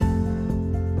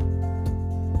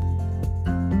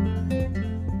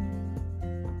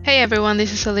Hey everyone,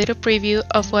 this is a little preview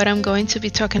of what I'm going to be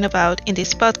talking about in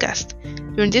this podcast.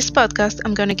 During this podcast,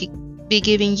 I'm going to be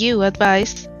giving you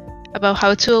advice about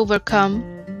how to overcome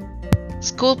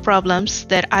school problems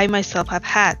that I myself have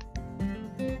had.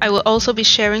 I will also be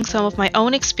sharing some of my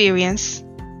own experience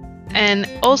and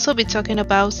also be talking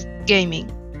about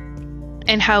gaming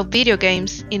and how video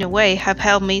games, in a way, have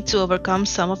helped me to overcome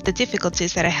some of the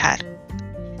difficulties that I had.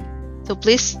 So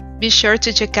please be sure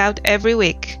to check out every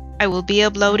week. I will be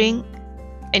uploading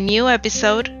a new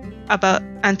episode about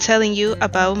and telling you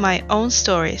about my own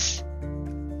stories.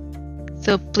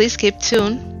 So please keep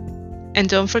tuned and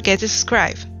don't forget to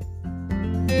subscribe.